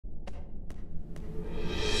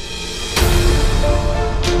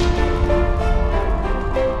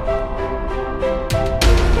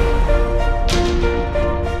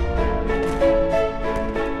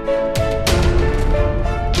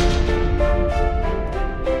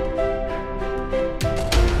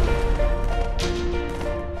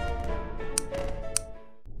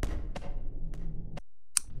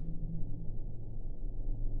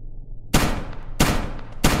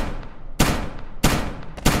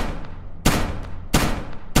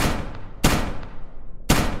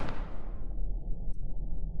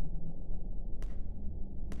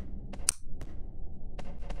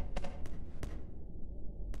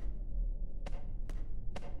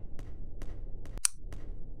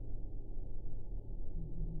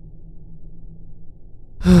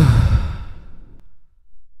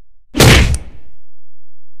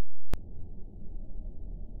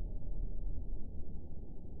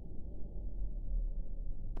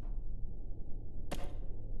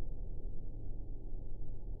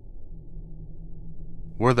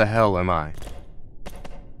Where the hell am I?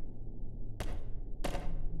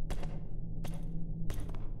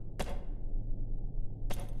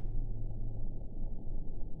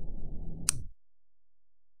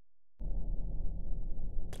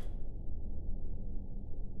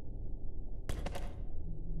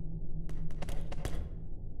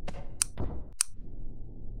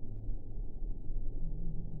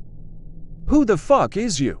 Who the fuck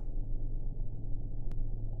is you?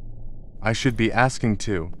 I should be asking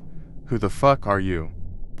too. Who the fuck are you?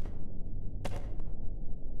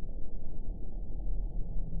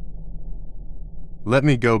 Let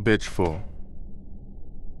me go, bitch fool.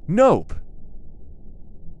 Nope.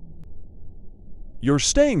 You're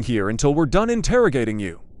staying here until we're done interrogating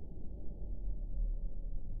you.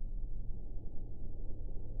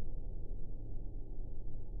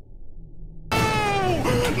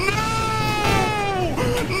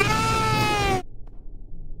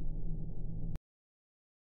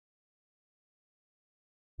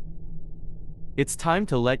 It's time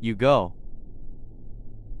to let you go.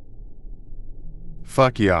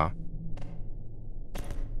 Fuck yeah.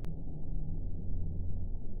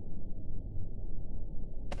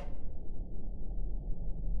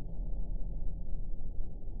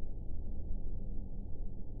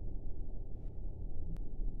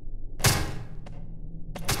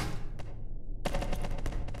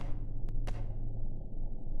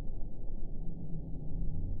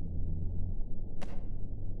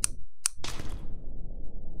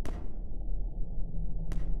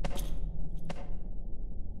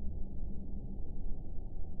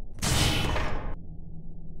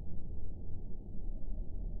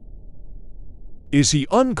 Is he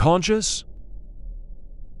unconscious?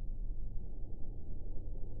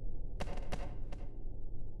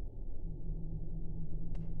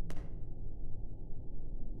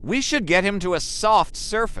 We should get him to a soft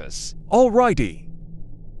surface. Alrighty.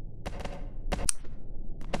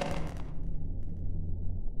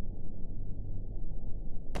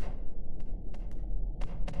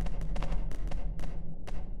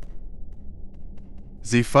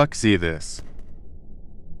 The fuck see this?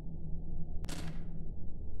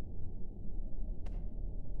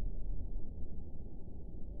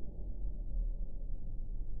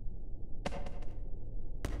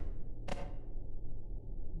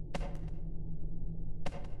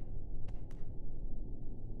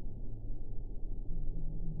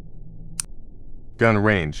 Gun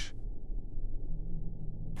range.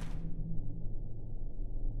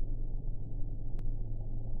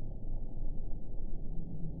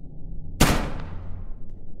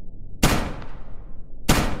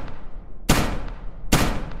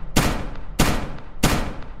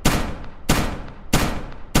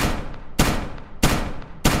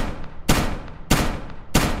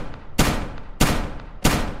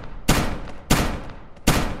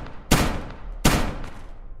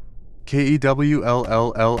 KEWLLLLLLL.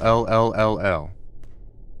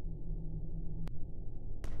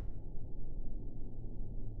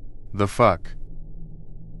 The fuck?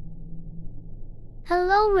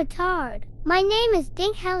 Hello, retard. My name is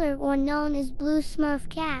Dink Heller, or known as Blue Smurf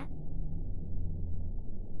Cat.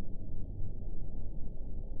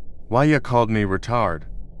 Why ya called me retard?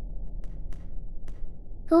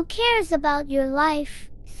 Who cares about your life?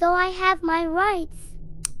 So I have my rights.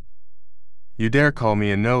 You dare call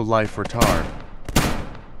me a no-life retard?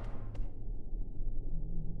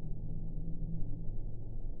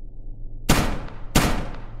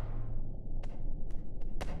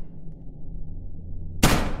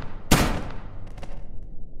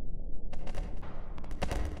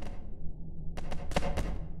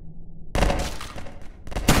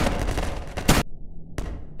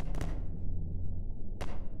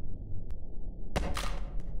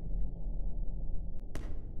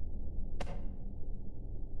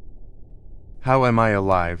 How am I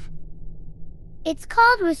alive? It's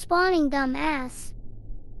called respawning, dumbass.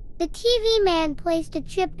 The TV man placed a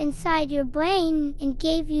chip inside your brain and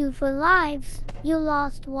gave you 4 lives. You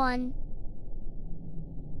lost 1.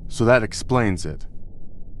 So that explains it.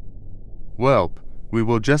 Welp, we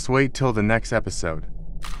will just wait till the next episode.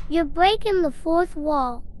 You're breaking the 4th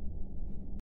wall.